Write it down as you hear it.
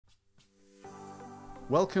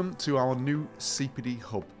Welcome to our new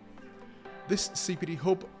CPDhub. This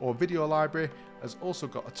CPDhub or video library has also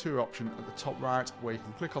got a tour option at the top right where you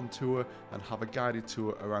can click on tour and have a guided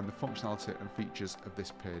tour around the functionality and features of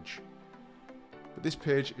this page. But this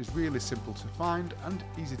page is really simple to find and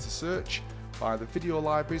easy to search by the video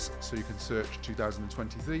libraries, so you can search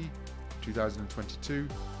 2023, 2022,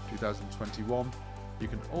 2021. You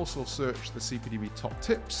can also search the CPDme top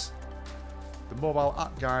tips, the mobile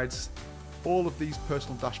app guides, all of these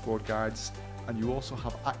personal dashboard guides, and you also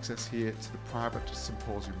have access here to the private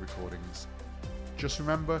symposium recordings. Just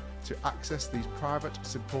remember, to access these private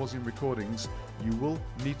symposium recordings, you will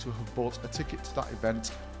need to have bought a ticket to that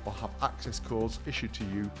event or have access codes issued to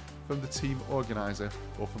you from the team organiser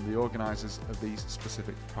or from the organisers of these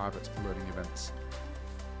specific private learning events.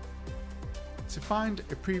 To find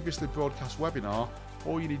a previously broadcast webinar,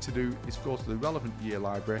 all you need to do is go to the relevant year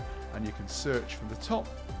library and you can search from the top,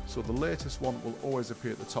 so the latest one will always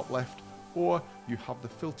appear at the top left, or you have the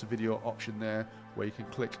filter video option there where you can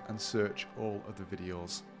click and search all of the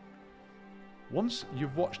videos. Once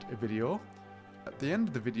you've watched a video, at the end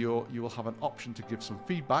of the video you will have an option to give some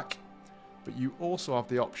feedback, but you also have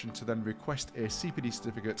the option to then request a CPD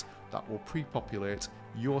certificate that will pre-populate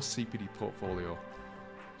your CPD portfolio.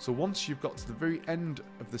 So once you've got to the very end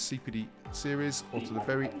of the CPD series or to the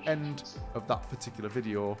very end of that particular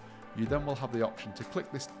video, you then will have the option to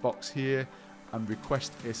click this box here and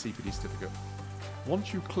request a CPD certificate.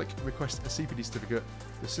 Once you click request a CPD certificate,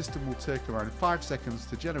 the system will take around 5 seconds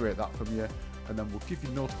to generate that from you, and then will give you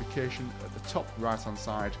notification at the top right hand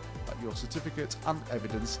side that your certificate and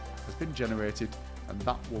evidence has been generated, and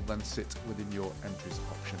that will then sit within your entries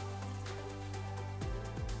option.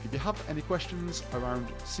 If you have any questions around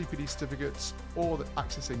CPD certificates or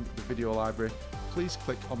accessing the video library, please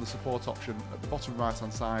click on the support option at the bottom right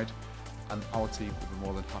hand side and our team will be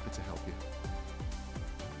more than happy to help you.